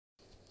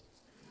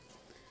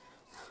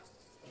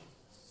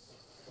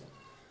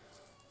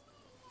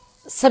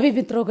सभी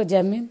मित्रों को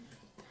जय में।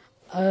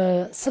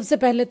 सबसे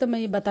पहले तो मैं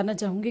ये बताना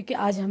चाहूँगी कि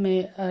आज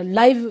हमें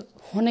लाइव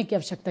होने की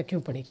आवश्यकता क्यों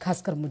पड़ी,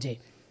 खासकर मुझे।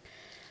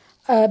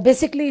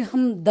 बेसिकली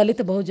हम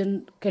दलित बहुजन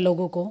के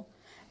लोगों को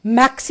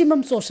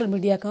मैक्सिमम सोशल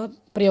मीडिया का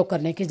प्रयोग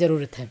करने की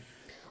ज़रूरत है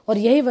और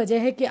यही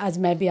वजह है कि आज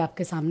मैं भी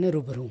आपके सामने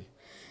रूबरू हूँ।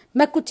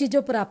 मैं कुछ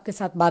चीज़ों पर आपके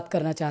साथ बात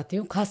करना चाहती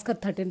हूँ, खासकर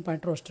 13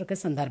 पॉइंट रोस्टर के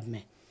संदर्भ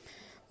में।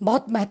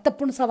 बहुत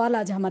महत्वपूर्ण सवाल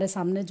आज हमारे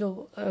सामने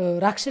जो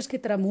राक्षस की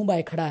तरह मुंह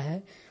बाए खड़ा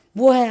है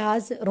वो है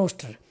आज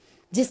रोस्टर,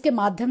 जिसके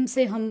माध्यम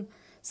से हम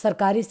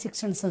सरकारी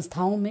शिक्षण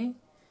संस्थाओं में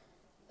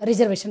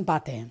रिजर्वेशन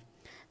पाते हैं।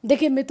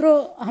 देखिए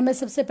मित्रों, हमें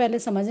सबसे पहले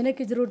समझने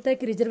की ज़रूरत है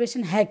कि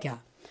रिजर्वेशन है क्या।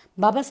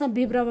 बाबा साहब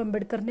भीमराव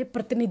अम्बेडकर ने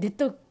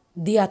प्रतिनिधित्व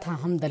दिया था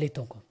हम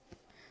दलितों को,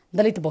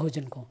 दलित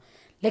बहुजन को,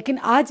 लेकिन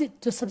आज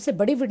जो सबसे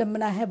बड़ी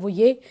विडंबना है वो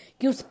ये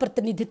कि उस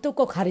प्रतिनिधित्व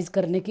को खारिज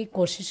करने की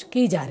कोशिश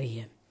की जा रही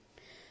है।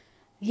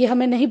 ये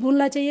हमें नहीं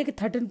भूलना चाहिए कि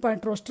 13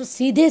 पॉइंट रोस्टर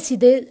सीधे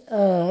सीधे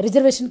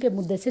रिजर्वेशन के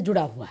मुद्दे से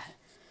जुड़ा हुआ है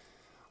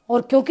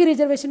और क्योंकि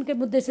रिजर्वेशन के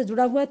मुद्दे से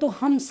जुड़ा हुआ है तो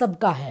हम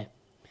सबका है।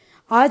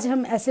 आज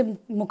हम ऐसे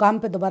मुकाम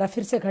पे दोबारा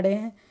फिर से खड़े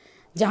हैं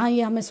जहां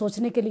ये हमें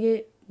सोचने के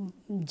लिए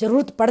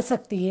ज़रूरत पड़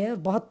सकती है,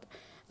 बहुत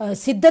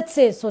शिद्दत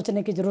से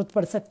सोचने की ज़रूरत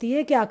पड़ सकती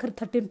है कि आखिर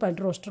 13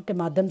 पॉइंट रोस्टर के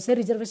माध्यम से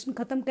रिजर्वेशन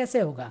ख़त्म कैसे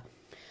होगा।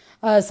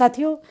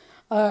 साथियों,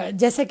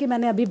 जैसा कि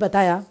मैंने अभी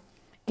बताया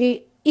कि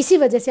इसी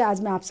वजह से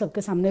आज मैं आप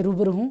सबके सामने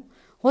रूबरू हूँ।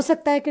 हो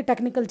सकता है कि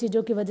टेक्निकल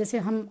चीज़ों की वजह से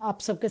हम आप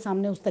सबके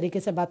सामने उस तरीके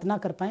से बात ना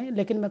कर पाएँ,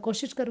 लेकिन मैं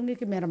कोशिश करूँगी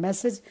कि मेरा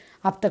मैसेज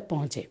आप तक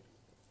पहुँचे।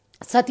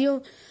 साथियों,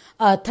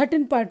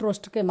 13 पॉइंट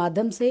रोस्टर के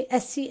माध्यम से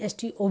SC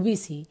ST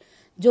OBC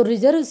जो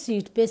रिजर्व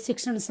सीट पे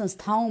शिक्षण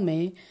संस्थाओं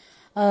में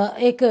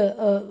एक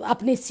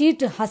अपनी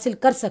सीट हासिल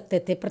कर सकते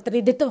थे,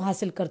 प्रतिनिधित्व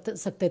हासिल कर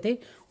सकते थे,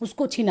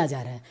 उसको छीना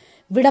जा रहा है।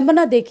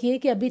 विडंबना देखिए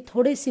कि अभी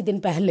थोड़े से दिन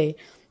पहले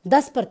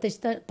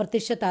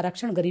 10%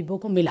 आरक्षण गरीबों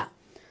को मिला।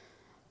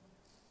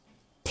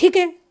 ठीक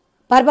है,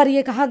 बार बार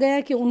ये कहा गया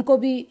कि उनको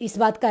भी इस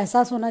बात का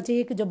एहसास होना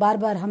चाहिए कि जो बार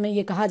बार हमें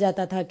ये कहा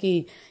जाता था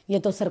कि ये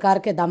तो सरकार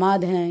के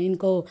दामाद हैं,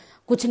 इनको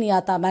कुछ नहीं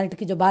आता, मेरिट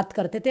की जो बात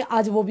करते थे,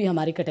 आज वो भी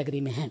हमारी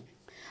कैटेगरी में हैं।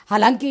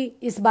 हालांकि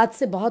इस बात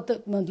से बहुत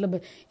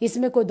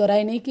इसमें कोई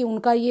दोहराई नहीं कि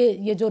उनका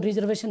ये जो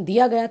रिजर्वेशन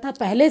दिया गया था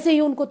पहले से ही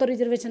उनको तो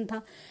रिजर्वेशन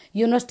था।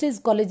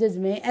 यूनिवर्सिटीज़ कॉलेजेस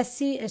में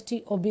SC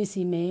ST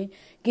OBC में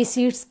की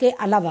सीट्स के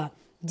अलावा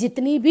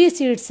जितनी भी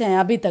सीट्स हैं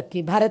अभी तक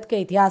की भारत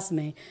के इतिहास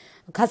में,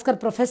 खासकर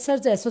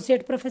प्रोफेसर,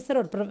 एसोसिएट प्रोफेसर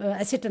और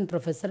असिस्टेंट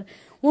प्रोफेसर,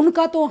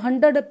 उनका तो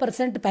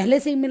 100% पहले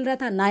से ही मिल रहा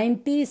था।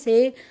 90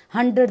 से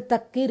 100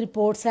 तक की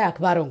रिपोर्ट्स है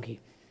अखबारों की,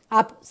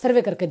 आप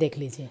सर्वे करके देख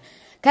लीजिए।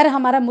 खैर,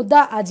 हमारा मुद्दा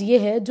आज ये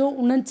है जो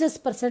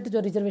 49% जो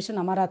रिजर्वेशन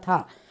हमारा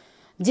था,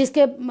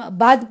 जिसके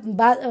बाद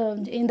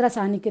इंदिरा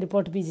साहनी की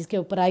रिपोर्ट भी जिसके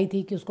ऊपर आई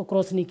थी कि उसको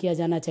क्रॉस नहीं किया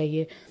जाना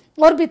चाहिए,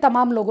 और भी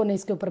तमाम लोगों ने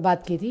इसके ऊपर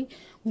बात की थी।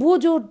 वो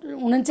जो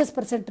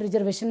 49%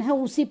 रिजर्वेशन है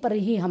उसी पर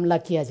ही हमला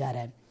किया जा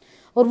रहा है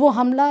और वो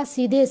हमला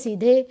सीधे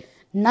सीधे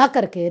ना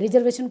करके,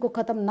 रिजर्वेशन को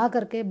ख़त्म ना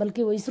करके,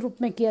 बल्कि वो इस रूप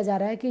में किया जा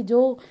रहा है कि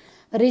जो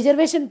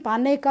रिजर्वेशन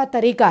पाने का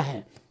तरीका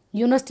है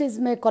यूनिवर्सिटीज़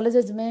में,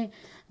 कॉलेजेस में,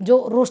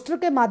 जो रोस्टर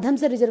के माध्यम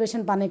से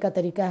रिजर्वेशन पाने का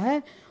तरीका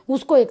है,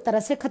 उसको एक तरह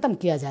से ख़त्म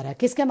किया जा रहा है।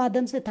 किसके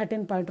माध्यम से?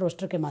 13 पॉइंट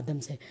रोस्टर के माध्यम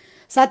से।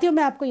 साथियों,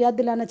 मैं आपको याद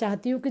दिलाना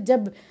चाहती हूँ कि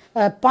जब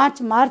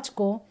 5 मार्च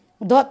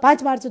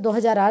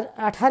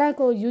 2018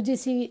 को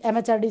UGC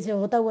MHRD से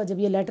होता हुआ जब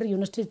ये लेटर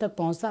यूनिवर्सिटी तक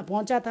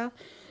पहुँचा था,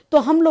 तो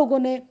हम लोगों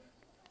ने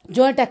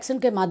जॉइंट एक्शन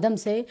के माध्यम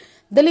से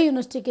दिल्ली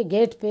यूनिवर्सिटी के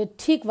गेट पे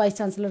ठीक वाइस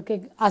चांसलर के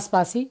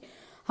आसपास ही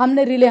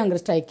हमने रिले हंगर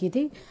स्ट्राइक की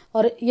थी।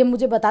 और ये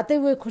मुझे बताते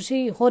हुए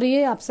खुशी हो रही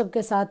है आप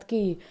सबके साथ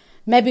कि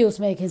मैं भी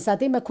उसमें एक हिस्सा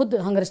थी, मैं खुद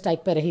हंगर स्ट्राइक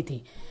पे रही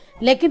थी।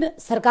 लेकिन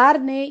सरकार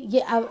ने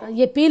ये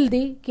अपील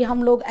दी कि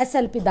हम लोग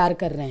SLP दायर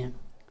कर रहे हैं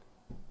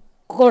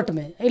कोर्ट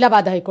में,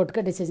 इलाहाबाद हाई कोर्ट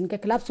के डिसीजन के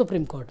खिलाफ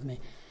सुप्रीम कोर्ट में।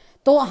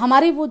 तो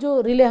हमारी वो जो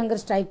रिले हंगर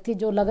स्ट्राइक थी,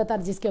 जो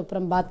लगातार जिसके ऊपर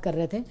हम बात कर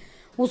रहे थे,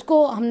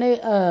 उसको हमने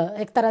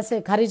एक तरह से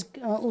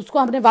उसको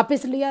हमने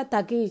वापस लिया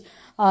ताकि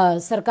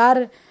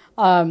सरकार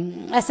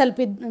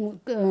SLP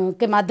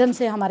के माध्यम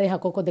से हमारे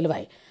हकों को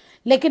दिलवाए।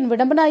 लेकिन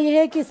विडंबना ये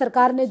है कि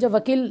सरकार ने जो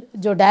वकील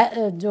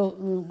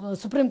जो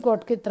सुप्रीम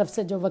कोर्ट की तरफ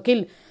से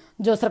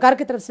जो सरकार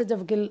की तरफ से जो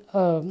वकील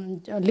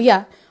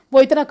लिया,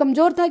 वो इतना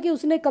कमज़ोर था कि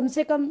उसने कम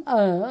से कम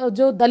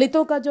जो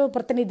दलितों का जो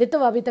प्रतिनिधित्व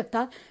अभी तक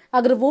था,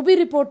 अगर वो भी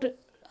रिपोर्ट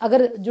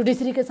अगर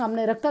जुडिशरी के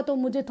सामने रखता तो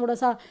मुझे थोड़ा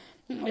सा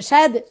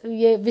शायद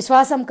ये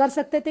विश्वास हम कर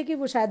सकते थे कि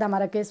वो शायद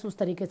हमारा केस उस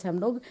तरीके से हम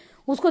लोग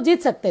उसको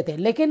जीत सकते थे।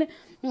 लेकिन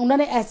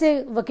उन्होंने ऐसे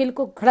वकील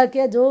को खड़ा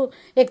किया जो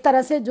एक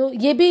तरह से जो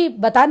ये भी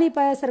बता नहीं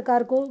पाया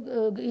सरकार को,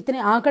 इतने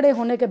आंकड़े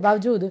होने के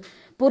बावजूद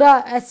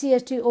पूरा SC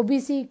ST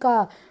OBC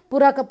का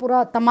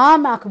पूरा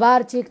तमाम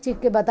अखबार चीख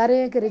के बता रहे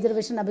हैं कि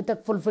रिजर्वेशन अभी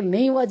तक फुलफिल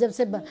नहीं हुआ। जब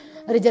से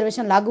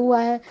रिजर्वेशन लागू हुआ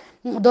है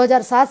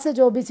 2007 से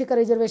जो OBC का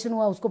रिजर्वेशन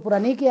हुआ उसको पूरा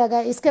नहीं किया गया।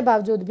 इसके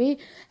बावजूद भी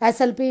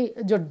SLP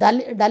जो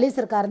डाली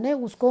सरकार ने,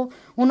 उसको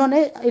उन्होंने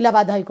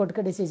इलाहाबाद हाई कोर्ट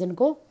के डिसीजन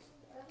को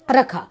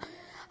रखा।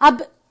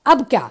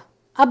 अब क्या,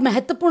 अब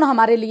महत्वपूर्ण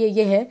हमारे लिए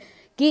ये है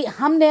कि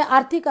हमने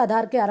आर्थिक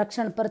आधार के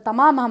आरक्षण पर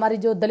तमाम हमारी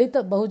जो दलित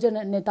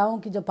बहुजन नेताओं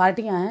की जो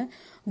पार्टियां हैं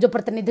जो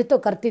प्रतिनिधित्व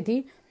करती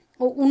थी,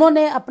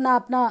 उन्होंने अपना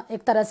अपना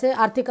एक तरह से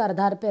आर्थिक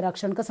आधार पर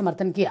आरक्षण का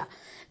समर्थन किया।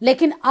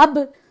 लेकिन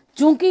अब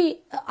चूंकि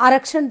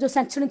आरक्षण जो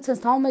शैक्षणिक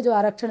संस्थाओं में जो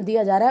आरक्षण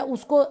दिया जा रहा है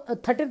उसको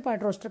 13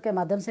 पॉइंट रोस्टर के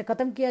माध्यम से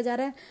खत्म किया जा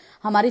रहा है।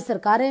 हमारी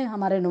सरकारें,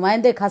 हमारे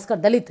नुमाइंदे, खासकर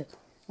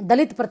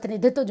दलित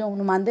प्रतिनिधित्व जो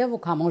नुमाइंदे हैं वो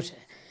खामोश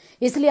है।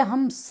 इसलिए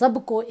हम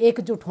सबको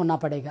एकजुट होना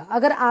पड़ेगा।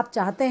 अगर आप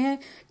चाहते हैं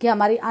कि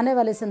हमारी आने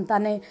वाली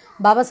संतानें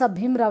बाबा साहब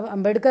भीमराव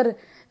अंबेडकर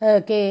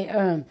के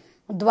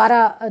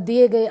द्वारा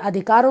दिए गए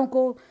अधिकारों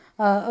को,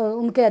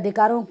 उनके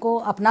अधिकारों को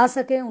अपना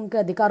सकें, उनके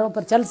अधिकारों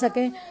पर चल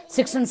सकें,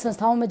 शिक्षण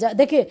संस्थाओं में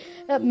देखिए,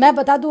 मैं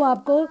बता दूं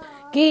आपको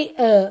कि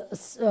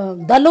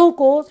दलों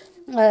को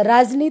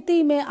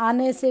राजनीति में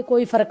आने से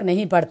कोई फर्क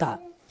नहीं पड़ता,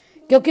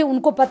 क्योंकि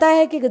उनको पता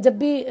है कि जब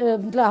भी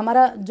मतलब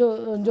हमारा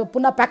जो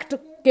पुनः पैक्ट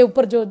के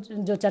ऊपर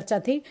जो चर्चा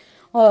थी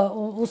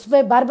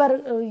उसमें बार बार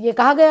ये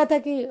कहा गया था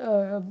कि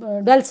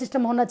डल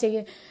सिस्टम होना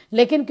चाहिए।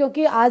 लेकिन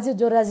क्योंकि आज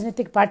जो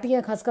राजनीतिक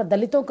पार्टियां, खासकर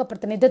दलितों का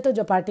प्रतिनिधित्व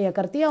जो पार्टियां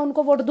करती हैं,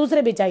 उनको वोट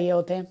दूसरे भी चाहिए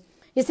होते हैं,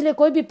 इसलिए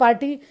कोई भी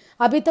पार्टी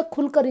अभी तक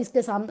खुलकर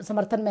इसके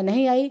समर्थन में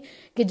नहीं आई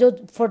कि जो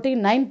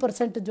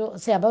 49% जो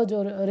से अबव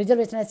जो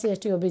रिजर्वेशन SC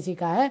ST OBC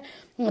का है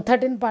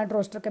 13 पॉइंट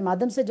रोस्टर के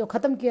माध्यम से जो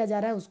खत्म किया जा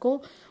रहा है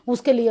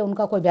उसके लिए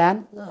उनका कोई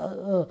बयान,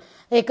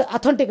 एक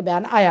ऑथेंटिक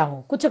बयान आया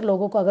हो। कुछ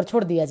लोगों को अगर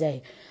छोड़ दिया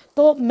जाए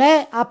तो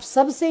मैं आप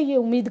सब से ये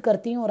उम्मीद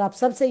करती हूँ और आप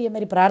सब से ये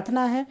मेरी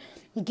प्रार्थना है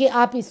कि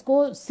आप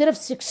इसको सिर्फ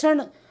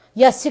शिक्षण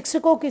या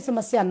शिक्षकों की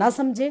समस्या ना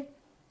समझें,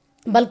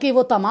 बल्कि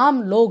वो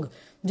तमाम लोग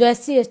जो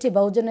SC ST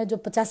बहुजन है, जो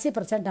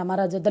 85%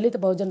 हमारा जो दलित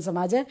बहुजन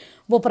समाज है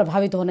वो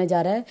प्रभावित होने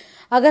जा रहा है।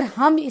 अगर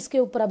हम इसके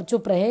ऊपर अब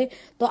चुप रहे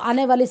तो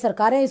आने वाली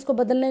सरकारें इसको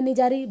बदलने नहीं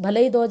जा रही,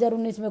 भले ही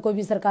 2019 में कोई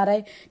भी सरकार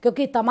आए,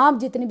 क्योंकि तमाम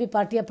जितनी भी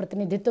पार्टियां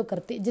प्रतिनिधित्व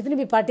करती, जितनी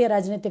भी पार्टियां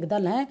राजनीतिक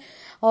दल हैं,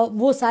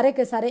 वो सारे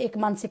के सारे एक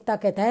मानसिकता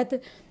के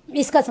तहत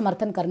इसका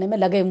समर्थन करने में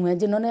लगे हुए हैं।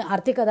 जिन्होंने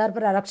आर्थिक आधार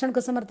पर आरक्षण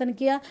का समर्थन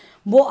किया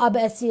वो अब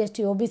SC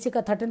ST OBC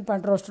का 13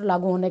 पॉइंट रोस्टर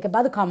लागू होने के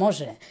बाद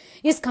खामोश है।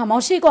 इस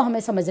खामोशी को हमें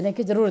समझने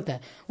की जरूरत है,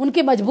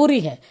 उनकी मजबूरी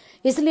है।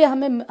 इसलिए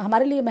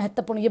हमारे लिए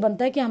महत्वपूर्ण ये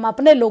बनता है कि हम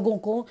अपने लोगों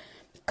को,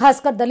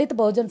 खासकर दलित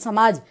बहुजन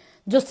समाज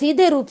जो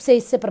सीधे रूप से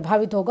इससे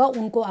प्रभावित होगा,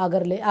 उनको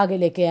आगे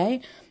लेके आए।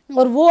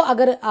 और वो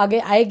अगर आगे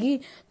आएगी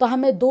तो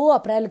हमें 2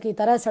 अप्रैल की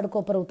तरह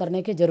सड़कों पर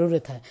उतरने की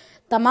ज़रूरत है।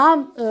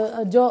 तमाम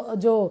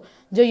जो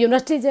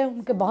यूनिवर्सिटीज़ हैं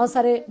उनके बहुत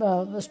सारे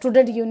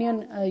स्टूडेंट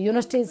यूनियन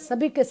यूनिवर्सिटीज़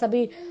सभी के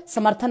सभी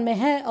समर्थन में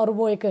हैं। और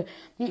वो एक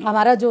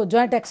हमारा जो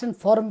जॉइंट एक्शन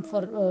फोरम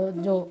फॉर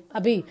जो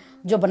अभी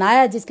जो बनाया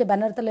है, जिसके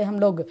बैनर तले हम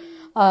लोग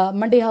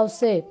मंडी हाउस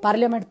से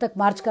पार्लियामेंट तक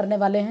मार्च करने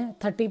वाले हैं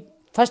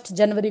 31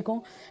 जनवरी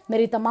को।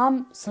 मेरी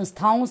तमाम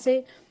संस्थाओं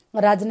से,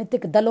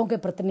 राजनीतिक दलों के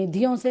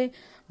प्रतिनिधियों से,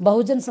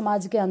 बहुजन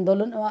समाज के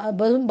आंदोलन,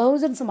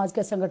 बहुजन समाज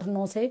के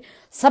संगठनों से,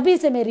 सभी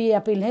से मेरी ये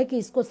अपील है कि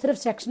इसको सिर्फ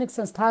शैक्षणिक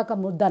संस्था का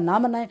मुद्दा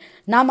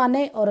ना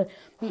माने और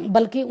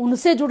बल्कि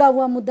उनसे जुड़ा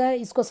हुआ मुद्दा है,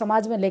 इसको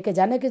समाज में लेके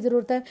जाने की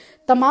जरूरत है।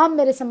 तमाम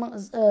मेरे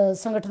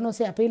संगठनों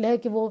से अपील है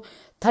कि वो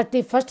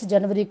 31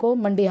 जनवरी को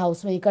मंडी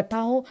हाउस में इकट्ठा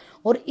हो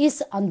और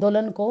इस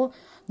आंदोलन को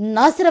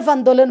न सिर्फ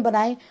आंदोलन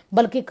बनाए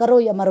बल्कि करो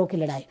या मरो की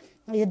लड़ाई।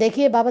 ये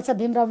देखिए, बाबा साहब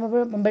भीमराव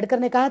अंबेडकर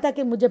ने कहा था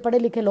कि मुझे पढ़े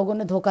लिखे लोगों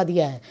ने धोखा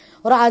दिया है,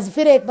 और आज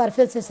फिर एक बार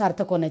फिर से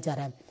सार्थक होने जा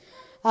रहा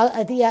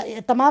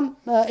है। तमाम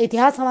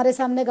इतिहास हमारे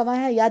सामने गवाह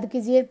है। याद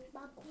कीजिए,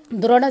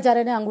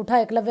 द्रोणाचार्य ने अंगूठा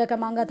एकलव्य का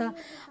मांगा था,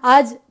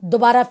 आज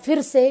दोबारा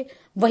फिर से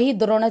वही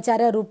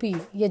द्रोणाचार्य रूपी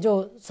ये जो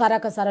सारा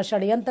का सारा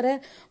षड्यंत्र है,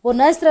 वो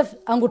न सिर्फ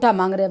अंगूठा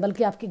मांग रहे हैं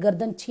बल्कि आपकी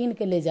गर्दन छीन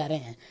के ले जा रहे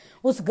हैं।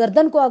 उस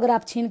गर्दन को अगर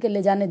आप छीन के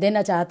ले जाने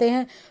देना चाहते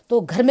हैं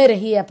तो घर में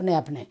रहिए,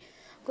 अपने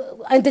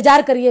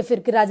इंतजार करिए फिर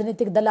कि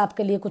राजनीतिक दल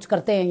आपके लिए कुछ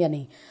करते हैं या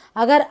नहीं।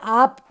 अगर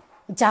आप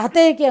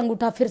चाहते हैं कि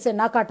अंगूठा फिर से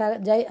ना काटा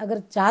जाए,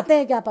 अगर चाहते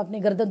हैं कि आप अपनी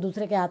गर्दन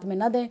दूसरे के हाथ में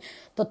ना दें,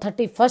 तो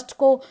 31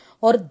 को,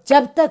 और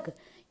जब तक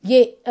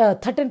ये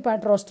 13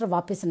 पॉइंट रोस्टर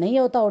वापस नहीं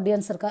होता,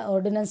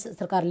 ऑर्डिनेंस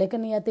सरकार लेकर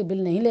नहीं आती,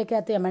 बिल नहीं लेके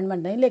आती,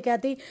 अमेंडमेंट नहीं लेके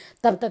आती,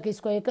 तब तक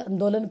इसको एक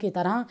आंदोलन की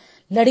तरह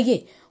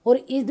लड़िए। और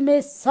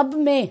इसमें सब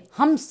में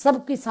हम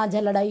सब की साझा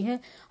लड़ाई है,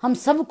 हम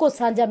सबको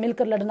साझा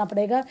मिलकर लड़ना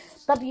पड़ेगा,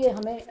 तब ये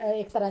हमें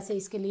एक तरह से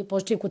इसके लिए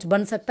पॉजिटिव कुछ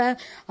बन सकता है।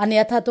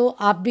 अन्यथा तो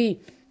आप भी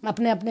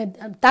अपने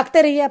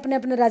ताकते रहिए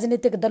अपने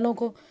राजनीतिक दलों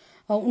को,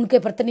 उनके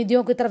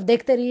प्रतिनिधियों की तरफ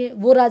देखते रहिए।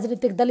 वो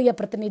राजनीतिक दल या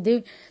प्रतिनिधि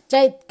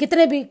चाहे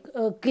कितने भी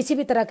किसी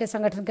भी तरह के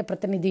संगठन के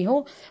प्रतिनिधि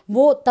हो,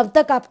 वो तब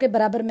तक आपके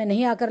बराबर में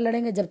नहीं आकर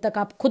लड़ेंगे जब तक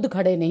आप खुद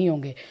खड़े नहीं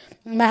होंगे।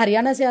 मैं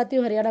हरियाणा से आती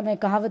हूँ, हरियाणा में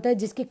कहावत है,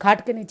 जिसकी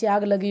खाट के नीचे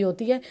आग लगी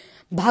होती है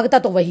भागता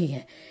तो वही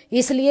है।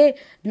 इसलिए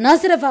न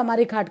सिर्फ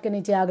हमारी खाट के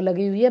नीचे आग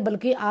लगी हुई है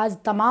बल्कि आज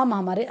तमाम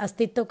हमारे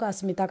अस्तित्व का,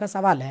 अस्मिता का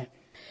सवाल है।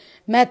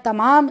 मैं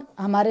तमाम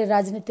हमारे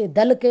राजनीतिक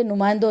दल के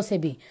नुमाइंदों से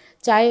भी,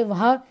 चाहे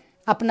वह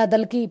अपना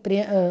दल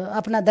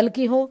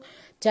की हो,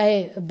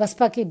 चाहे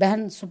बसपा की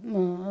बहन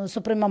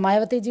सुप्रीमा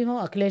मायावती जी हो,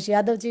 अखिलेश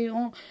यादव जी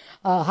हो,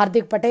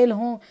 हार्दिक पटेल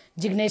हो,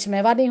 जिग्नेश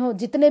मेवानी हो,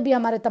 जितने भी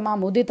हमारे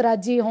तमाम उदित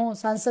राज जी हों,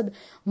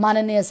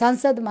 माननीय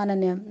सांसद,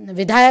 माननीय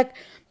विधायक,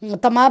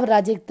 तमाम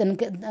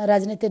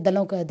राजनीतिक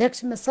दलों के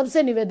अध्यक्ष, मैं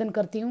सबसे निवेदन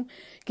करती हूँ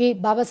कि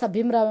बाबा साहब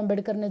भीमराव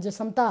अंबेडकर ने जो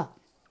समता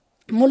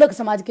मूलक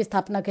समाज की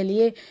स्थापना के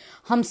लिए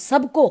हम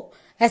सबको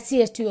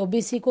SC ST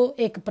OBC को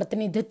एक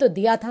प्रतिनिधित्व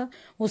दिया था,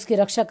 उसकी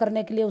रक्षा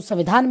करने के लिए, उस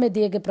संविधान में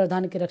दिए गए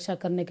प्रावधान की रक्षा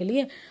करने के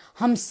लिए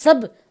हम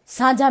सब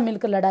साझा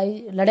मिलकर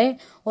लड़ाई लड़ें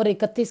और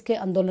 31 के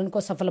आंदोलन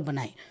को सफल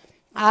बनाएं।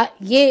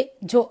 ये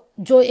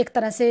जो एक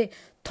तरह से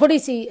थोड़ी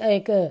सी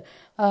एक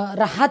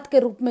राहत के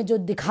रूप में जो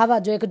दिखावा,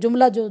 जो एक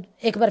जुमला जो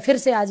एक बार फिर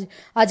से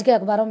आज के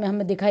अखबारों में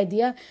हमें दिखाई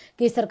दिया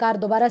कि सरकार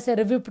दोबारा से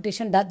रिव्यू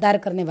पिटीशन दायर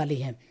करने वाली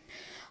है।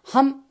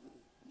 हम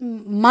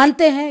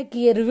मानते हैं कि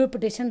ये रिव्यू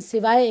पिटीशन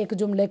सिवाय एक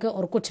जुमले के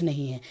और कुछ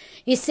नहीं है।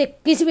 इससे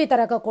किसी भी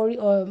तरह का कोई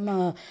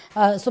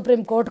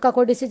सुप्रीम कोर्ट का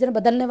कोई डिसीजन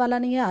बदलने वाला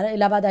नहीं है।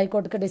 इलाहाबाद हाई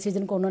कोर्ट के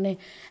डिसीजन को उन्होंने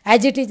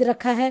एज इट इज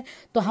रखा है।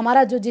 तो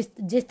हमारा जो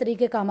जिस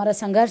तरीके का हमारा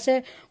संघर्ष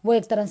है वो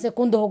एक तरह से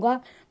कुंद होगा,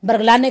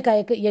 बरगलाने का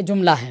एक ये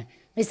जुमला है।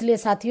 इसलिए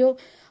साथियों,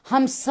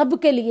 हम सब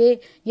के लिए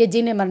ये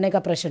जीने मरने का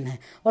प्रश्न है।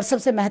 और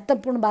सबसे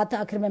महत्वपूर्ण बात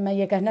आखिर में मैं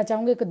ये कहना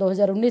चाहूँगी कि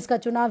 2019 का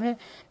चुनाव है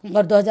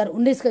और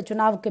 2019 के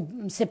चुनाव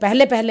के से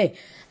पहले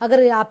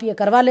अगर आप ये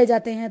करवा ले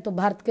जाते हैं तो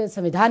भारत के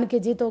संविधान की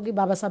जीत होगी,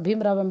 बाबा साहब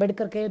भीमराव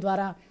अम्बेडकर के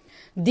द्वारा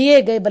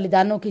दिए गए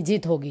बलिदानों की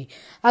जीत होगी।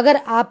 अगर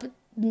आप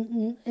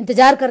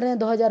इंतजार कर रहे हैं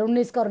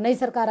 2019 का और नई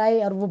सरकार आए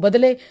और वो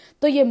बदले,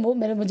 तो ये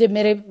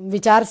मेरे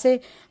विचार से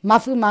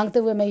माफ़ी मांगते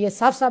हुए मैं ये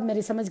साफ साफ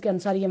मेरी समझ के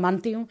अनुसार ये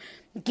मानती हूँ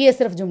कि ये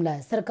सिर्फ जुमला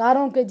है।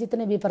 सरकारों के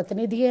जितने भी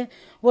प्रतिनिधि हैं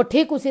वो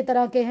ठीक उसी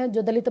तरह के हैं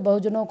जो दलित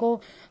बहुजनों को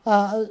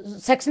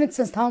शैक्षणिक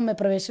संस्थाओं में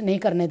प्रवेश नहीं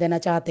करने देना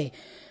चाहते।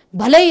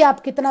 भले ही आप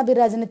कितना भी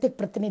राजनीतिक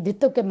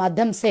प्रतिनिधित्व के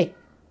माध्यम से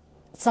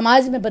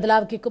समाज में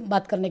बदलाव की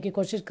बात करने की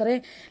कोशिश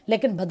करें,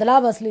 लेकिन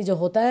बदलाव असली जो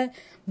होता है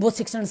वो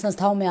शिक्षण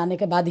संस्थाओं में आने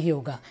के बाद ही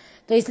होगा।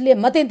 तो इसलिए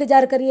मत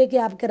इंतजार करिए कि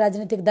आपके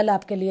राजनीतिक दल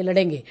आपके लिए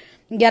लड़ेंगे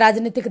या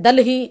राजनीतिक दल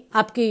ही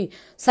आपकी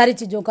सारी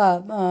चीज़ों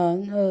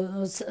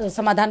का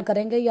समाधान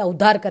करेंगे या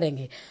उद्धार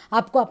करेंगे।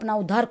 आपको अपना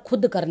उद्धार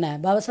खुद करना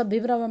है। बाबा साहब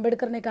भीमराव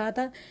अम्बेडकर ने कहा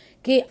था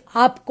कि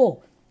आपको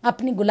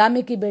अपनी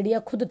गुलामी की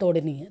बेड़ियाँ खुद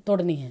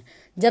तोड़नी है।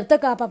 जब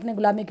तक आप अपनी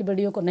गुलामी की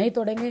बेड़ियों को नहीं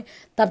तोड़ेंगे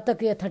तब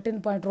तक ये 13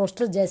 पॉइंट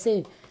रोस्टर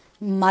जैसे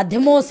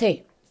माध्यमों से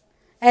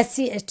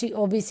SC ST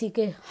OBC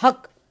के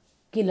हक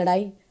की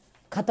लड़ाई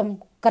खत्म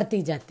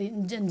करती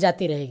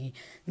जाती रहेगी।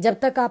 जब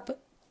तक आप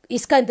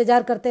इसका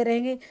इंतजार करते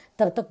रहेंगे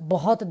तब तक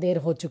बहुत देर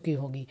हो चुकी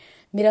होगी।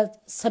 मेरा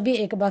सभी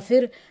एक बार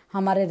फिर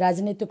हमारे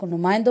राजनीतिक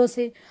नुमाइंदों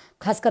से,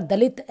 खासकर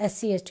दलित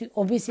SC ST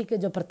OBC के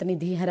जो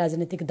प्रतिनिधि हैं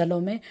राजनीतिक दलों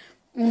में,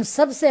 उन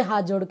सब से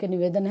हाथ जोड़ के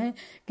निवेदन है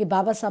कि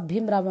बाबा साहब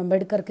भीमराव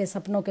अम्बेडकर के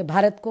सपनों के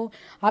भारत को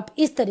आप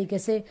इस तरीके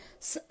से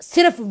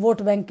सिर्फ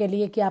वोट बैंक के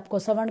लिए कि आपको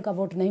सवर्ण का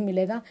वोट नहीं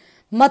मिलेगा,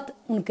 मत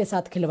उनके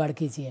साथ खिलवाड़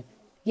कीजिए।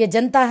 ये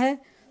जनता है,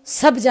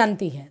 सब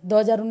जानती है।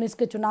 2019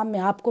 के चुनाव में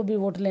आपको भी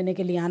वोट लेने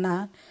के लिए आना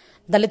है।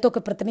 दलितों के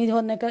प्रतिनिधि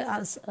होने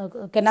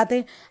के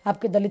नाते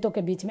आपके दलितों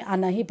के बीच में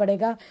आना ही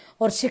पड़ेगा।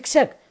 और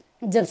शिक्षक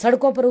जब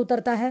सड़कों पर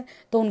उतरता है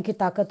तो उनकी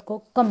ताकत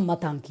को कम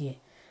मत आंकिए।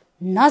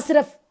 ना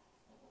सिर्फ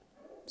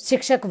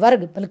शिक्षक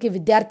वर्ग बल्कि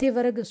विद्यार्थी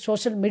वर्ग,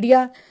 सोशल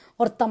मीडिया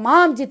और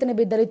तमाम जितने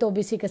भी दलित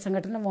OBC के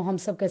संगठन हैं वो हम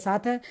सब के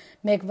साथ हैं।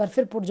 मैं एक बार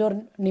फिर पुरजोर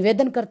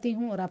निवेदन करती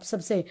हूँ और आप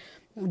सबसे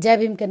जय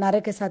भीम के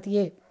नारे के साथ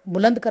ये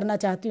बुलंद करना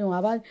चाहती हूँ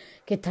आवाज़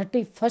कि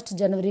 31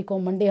 जनवरी को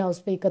मंडी हाउस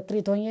पे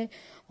एकत्रित होइए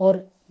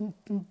और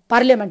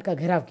पार्लियामेंट का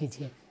घेराव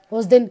कीजिए।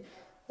 उस दिन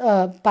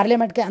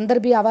पार्लियामेंट के अंदर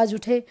भी आवाज़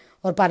उठे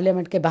और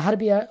पार्लियामेंट के बाहर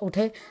भी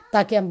उठे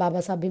ताकि हम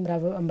बाबा साहब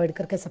भीमराव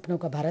अम्बेडकर के सपनों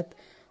का भारत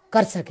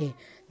कर सकें।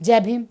 जय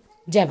भीम,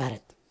 जय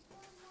भारत।